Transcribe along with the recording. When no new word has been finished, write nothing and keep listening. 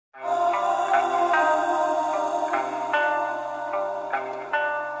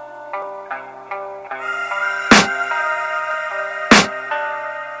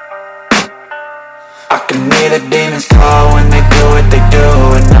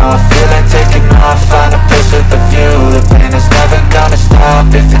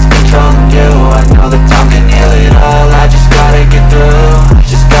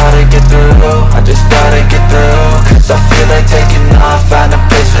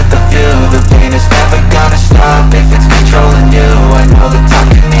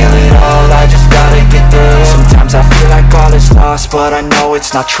lost, but I know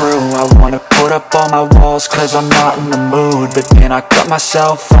it's not true. I wanna put up all my walls cause I'm not in the mood, but then I cut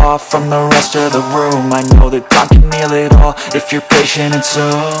myself off from the rest of the room. I know that time can heal it all if you're patient, and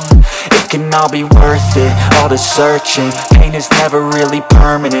soon it can all be worth it, all the searching. Pain is never really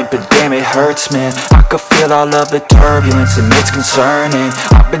permanent, but damn it hurts, man. I could feel all of the turbulence and it's concerning.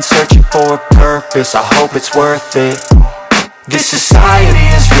 I've been searching for a purpose, I hope it's worth it. This society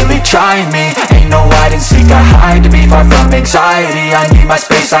is really trying me. Ain't no hide and seek, I hide to be far from anxiety. I need my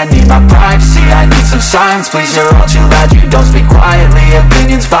space, I need my privacy. I need some silence, please, you're all too loud. You don't speak quietly,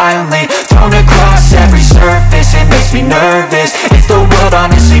 opinions violently thrown across every surface. It makes me nervous. Is the world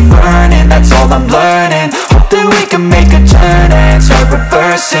honestly burning? That's all I'm learning. Hope that we can make a turn and start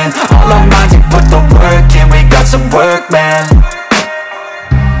reversing all our minds and put the work in. We got some work, man.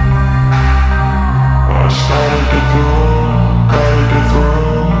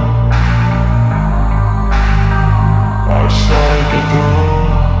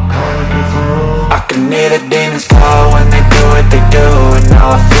 I can hear the demons call when they do what they do, and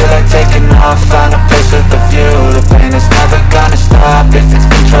now I feel like taking off, find a place with a view. The pain is never gonna stop if it's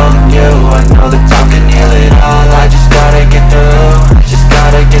controlling you. I know that time can heal it all, I just gotta get through. I just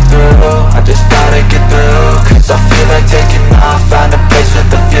gotta get through, I just gotta get through. Cause I feel like taking off, find a place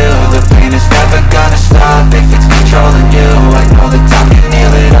with a view. The pain is never gonna stop if it's controlling you. I know that time can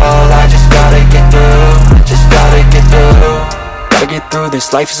heal it all, I just gotta get through. I just gotta get through. Gotta get through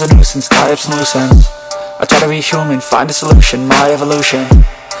this, life is a nuisance, tie up some loose ends. I try to be human, find a solution, my evolution.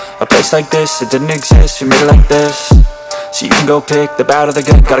 A place like this, it didn't exist, we made it like this. So you can go pick the bad or the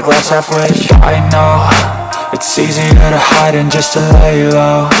good, got a glass halfway. I know, it's easier to hide than just to lay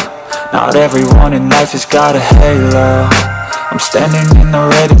low. Not everyone in life has got a halo. I'm standing in the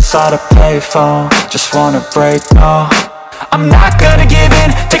red inside a payphone, just wanna break, no. I'm not gonna give in,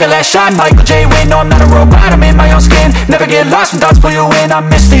 take a last shot, Michael J. Win. No, I'm not a robot, I'm in my own skin. Never get lost when thoughts pull you in. I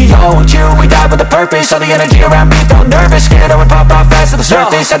miss the old you, we died with a purpose. All the energy around me felt nervous, scared I would pop off fast to the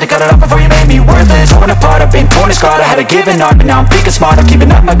surface. Had to cut it off before you made me worthless. Torn apart, I've been torn and scarred. I had a given art, but now I'm thinking smart. I'm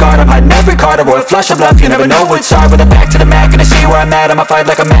keeping up my guard, I'm hiding every card. A royal flush of love, you never know what's hard. With a back to the mat, gonna see where I'm at. I'ma fight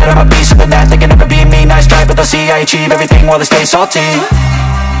like I'm mad, I'm a beast of the net. They can never be me, nice try, but they'll see I achieve everything while they stay salty.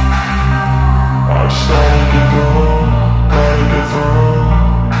 I started to go.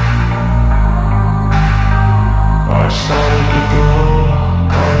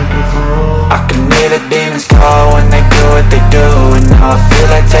 I can hear the demons call when they do what they do, and now I feel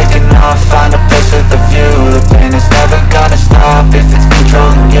like taking off, find a place with a view. The pain is never gonna stop if it's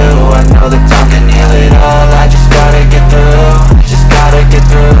controlling you. I know that time can heal it all, I just gotta get through. I just gotta get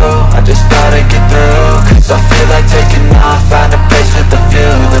through, I just gotta get through. Cause I feel like taking off, find a place with a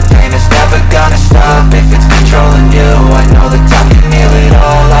view. The pain is never gonna stop if it's controlling you. I know that time can heal it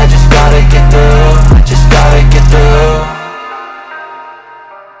all, I just gotta get through. I just gotta get through.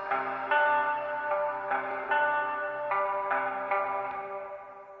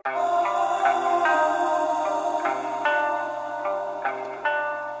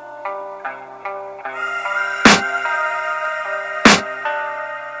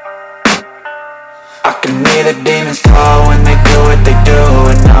 I can hear the demons call when they do what they do,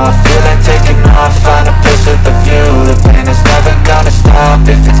 and now I feel like taking off, find a place with a view. The pain is never gonna stop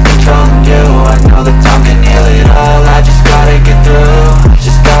if it's controlling you. I know that time can heal it all, I just gotta get through. I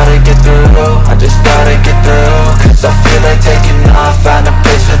just gotta get through, I just gotta get through. Cause I feel like taking off, find a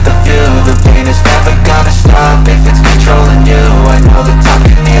place with a view. The pain is never gonna stop if it's controlling you. I know that time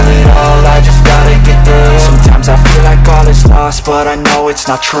can heal it all, I just gotta get through. Sometimes I feel like all is lost, but I know it's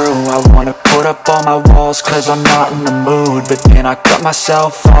not true. I wanna put up all my walls cause I'm not in the mood, but then I cut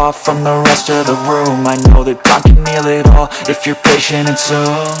myself off from the rest of the room. I know that time can heal it all if you're patient, and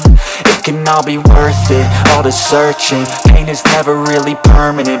soon it can all be worth it, all the searching. Pain is never really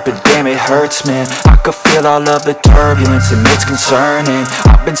permanent, but damn it hurts, man. I could feel all of the turbulence and it's concerning.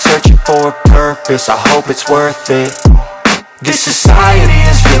 I've been searching for a purpose, I hope it's worth it. This society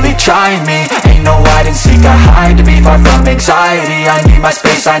is really trying me. Ain't no hide and seek, I hide to be far from anxiety. I need my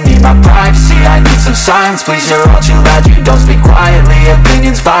space, I need my privacy. I need some silence, please, you're all too loud. You don't speak quietly,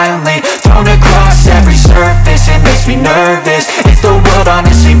 opinions violently thrown across every surface. It makes me nervous. Is the world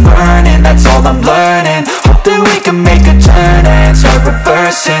honestly burning? That's all I'm learning. Hope that we can make a turn and start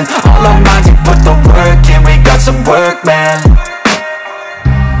reversing all our minds and put the work in. We got some work, man.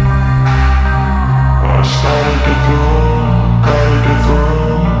 I started to go.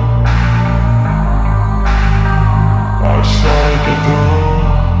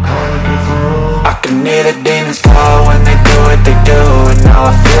 I can hear the demons call when they do what they do, and now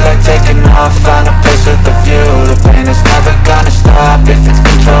I feel like taking off, find a place with a view. The pain is never gonna stop if it's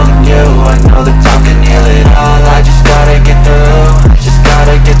controlling you. I know that time can heal it all, I just gotta get through.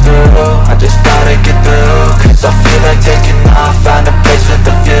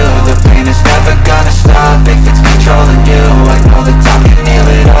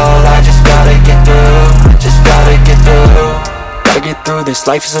 this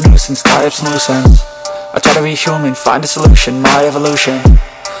life is a nuisance, tie up some loose ends. I try to be human, find a solution, my evolution.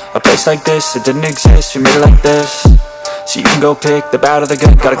 A place like this, it didn't exist, we made it like this. So you can go pick the bad or the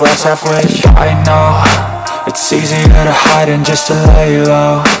good, got a glass half wish. I know, it's easier to hide than just to lay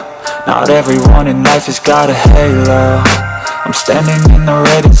low. Not everyone in life has got a halo. I'm standing in the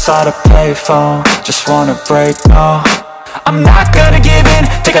red inside a payphone, just wanna break, no. I'm not gonna give in,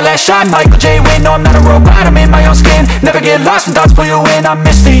 take a last shot, Michael J. Win. No, I'm not a robot, I'm in my own skin. Never get lost when thoughts pull you in. I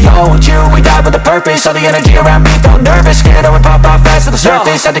miss the old you, we died with a purpose. All the energy around me felt nervous, scared I would pop off fast to the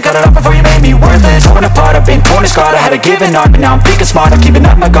surface. Had to cut it off before you made me worthless. Torn apart, I've been torn and scarred. I had a given art, but now I'm thinking smart. I'm keeping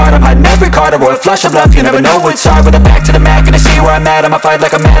up my guard, I'm hiding every card. A royal flush of love, you never know what's hard. With a back to the mat, gonna see where I'm at. I'ma fight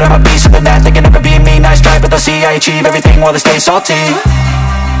like I'm mad, I'm a piece of the net. They can never be me, nice try, but they'll see I achieve everything while they stay salty.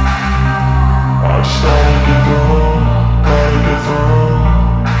 I started to go.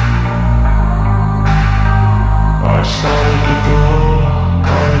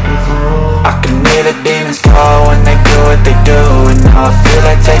 I can hear the demons call when they do what they do. And now I feel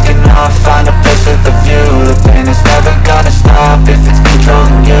like taking off, find a place with a view. The pain is never gonna stop if it's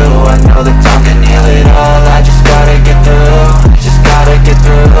controlling you. I know that time can heal it all, I just gotta get through. I just gotta get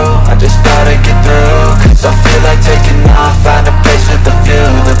through, I just gotta get through. Cause I feel like taking off, find a place with a view.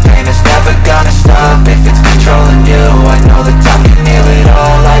 The pain is never gonna stop if it's controlling you. I know that time can heal it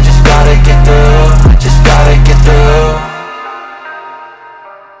all, I just gotta get through. I just gotta get through.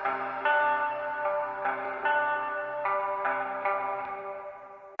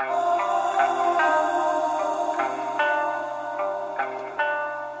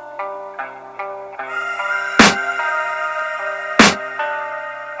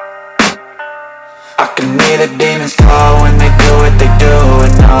 I can hear the demons call when they do what they do.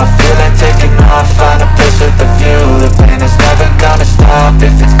 And now I feel like taking off, find a place with a view. The pain is never gonna stop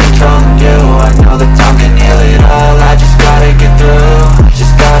if it's controlling you. I know that time can heal it all, I just gotta get through. I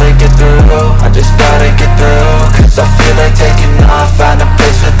just gotta get through, I just gotta get through. Cause I feel like taking off, find a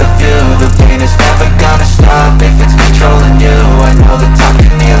place with a view. The pain is never gonna stop if it's controlling you. I know that time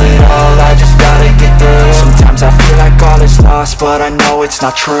can heal it all, I just gotta get through. Sometimes I feel like all is lost, but I know it's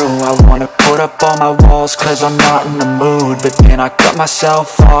not true. I wanna put up all my walls cause I'm not in the mood, but then I cut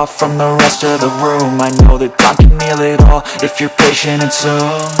myself off from the rest of the room. I know that time can heal it all if you're patient and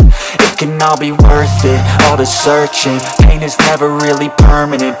soon. It can all be worth it, all the searching. Pain is never really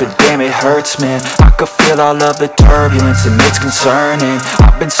permanent, but damn it hurts, man. I could feel all of the turbulence and it's concerning.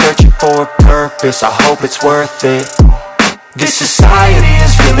 I've been searching for a purpose, I hope it's worth it. This society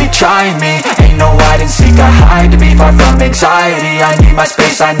is really trying me. Ain't no hide and seek, I hide to be far from anxiety. I need my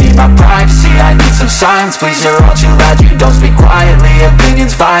space, I need my privacy. I need some silence, please, you're all too loud. You don't speak quietly,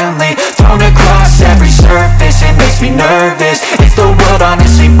 opinions violently thrown across every surface. It makes me nervous. Is the world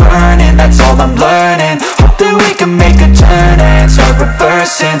honestly burning? That's all I'm learning. Hope that we can make a turn and start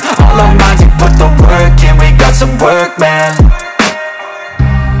reversing all our minds and put the work in. We got some work, man.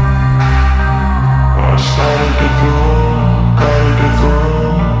 I started to go.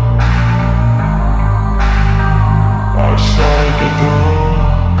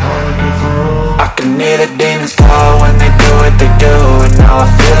 I can hear the demons call when they do what they do. And now I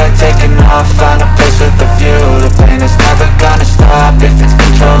feel like taking off, find a place with a view. The pain is never gonna stop if it's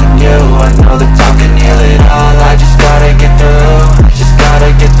controlling you. I know that time can heal it all, I just gotta get through. I just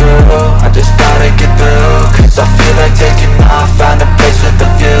gotta get through, I just gotta get through. Cause I feel like taking off, find a place with a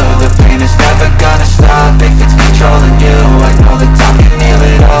view. The pain is never gonna stop if it's controlling you. I know that time can heal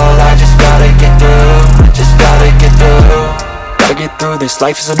it all, I just gotta get through. I just gotta get through. Gotta get through this,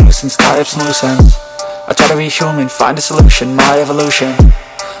 life is a nuisance, tie up some loose ends. I try to be human, find a solution, my evolution.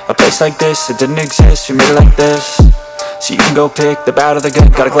 A place like this, it didn't exist, we made it like this. So you can go pick the bad or the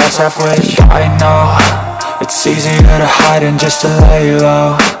good, got a glass half wish. I know, it's easier to hide than just to lay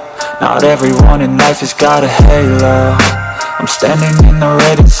low. Not everyone in life has got a halo. I'm standing in the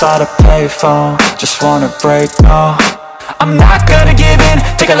red inside a payphone, just wanna break, no. I'm not gonna give in,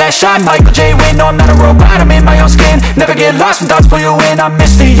 take a last shot, Michael J. Win. No, I'm not a robot, I'm in my own skin. Never get lost when thoughts pull you in. I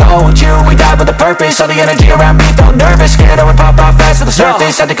miss the old you, we died with a purpose. All the energy around me felt nervous, scared I would pop off fast to the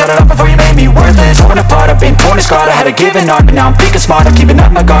surface. Had to cut it off before you made me worthless. Torn apart, I've been torn and scarred. I had a given art, but now I'm thinking smart. I'm keeping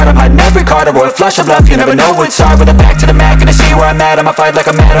up my guard, I'm hiding every card. A royal flush of love, you never know what's hard. With a back to the mat, gonna see where I'm at. I'ma fight like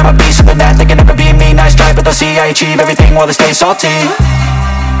I'm mad, I'm a piece of the net. They can never be me, nice try, but they'll see I achieve everything while they stay salty.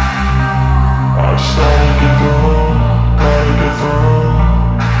 I started to go.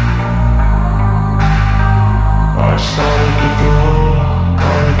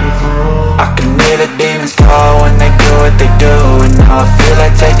 I can hear the demons call when they do what they do. And now I feel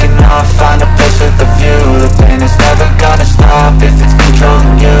like taking off, find a place with a view. The pain is never gonna stop if it's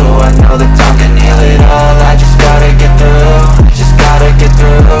controlling you. I know that time can heal it all, I just gotta get through. I just gotta get through.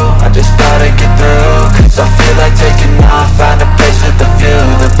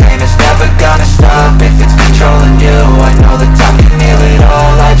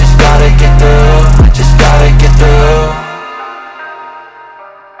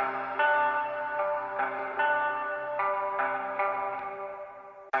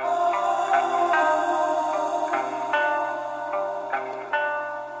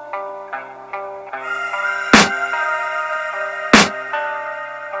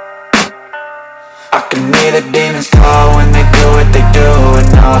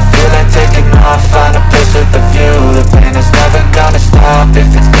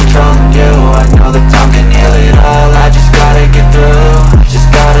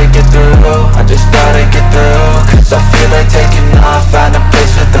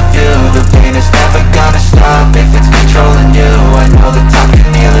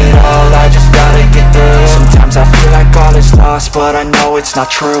 not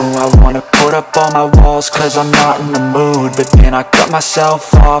true. I wanna put up all my walls cause I'm not in the mood, but then I cut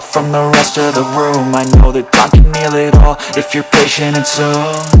myself off from the rest of the room. I know that time can heal it all if you're patient and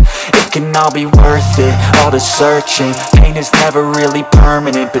soon it can all be worth it, all the searching. Pain is never really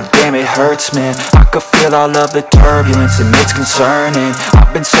permanent, but damn it hurts, man. I could feel all of the turbulence and it's concerning.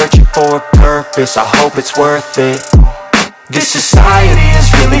 I've been searching for a purpose, I hope it's worth it. This society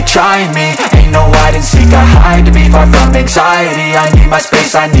is really trying me. Ain't no hide and seek, I hide to be far from anxiety. I need my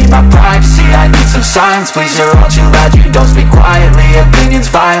space, I need my privacy. I need some silence, please, you're all too loud. You don't speak quietly,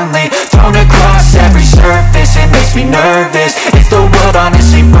 opinions violently thrown across every surface. It makes me nervous, is the world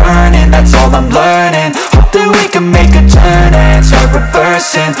honestly burning? That's all I'm learning. Hope that we can make a turn and start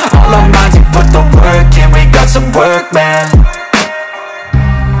reversing all our minds and put the work in. We got some work, man.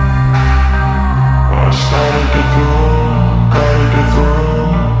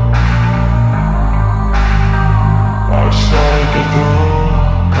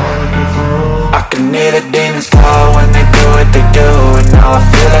 I can hear the demons call when they do what they do, and now I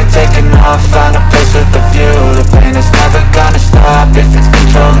feel like taking off, find a place with a view. The pain is never gonna stop if it's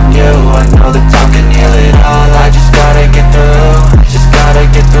controlling you. I know that time can heal it all, I just gotta get through. I just gotta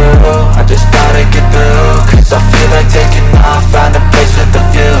get through, I just gotta get through. Cause I feel like taking off, find a place with a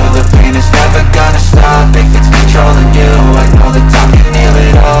view. The pain is never gonna stop if it's controlling you. I know that time can heal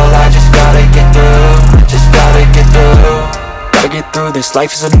it all, I just gotta get through. I just gotta get through. Gotta get through this,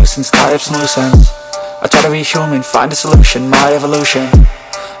 life is a nuisance, tie up some loose ends. I try to be human, find a solution, my evolution.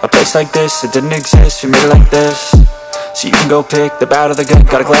 A place like this, it didn't exist, we made it like this. So you can go pick the bad or the good,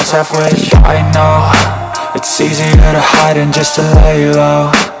 got a glass halfway. I know, it's easier to hide than just to lay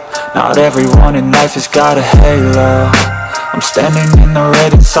low. Not everyone in life has got a halo. I'm standing in the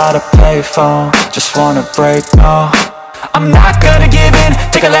red inside a payphone, just wanna break, no. I'm not gonna give in,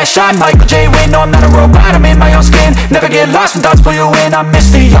 take a last shot, Michael J. Win. No, I'm not a robot, I'm in my own skin. Never get lost when thoughts pull you in. I miss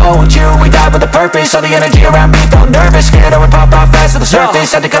the old you, we died with a purpose. All the energy around me felt nervous, scared I would pop off fast to the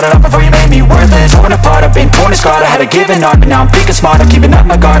surface. Had to cut it off before you made me worthless. Torn apart, I've been torn and scarred. I had a given art, but now I'm thinking smart. I'm keeping up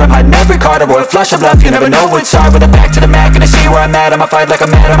my guard, I'm hiding every card. A royal flush of love, you never know what's hard. With a back to the mat, gonna see where I'm at. I'ma fight like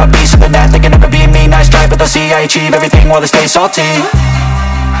I'm mad, I'm a beast of the net. They can never be me, nice try, but they'll see I achieve everything while they stay salty.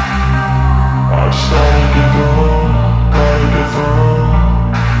 I started to go.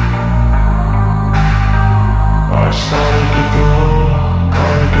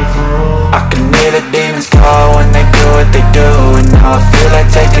 I can hear the demons call when they do what they do, and now I feel like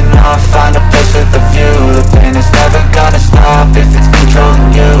taking off, find a place with a view. The pain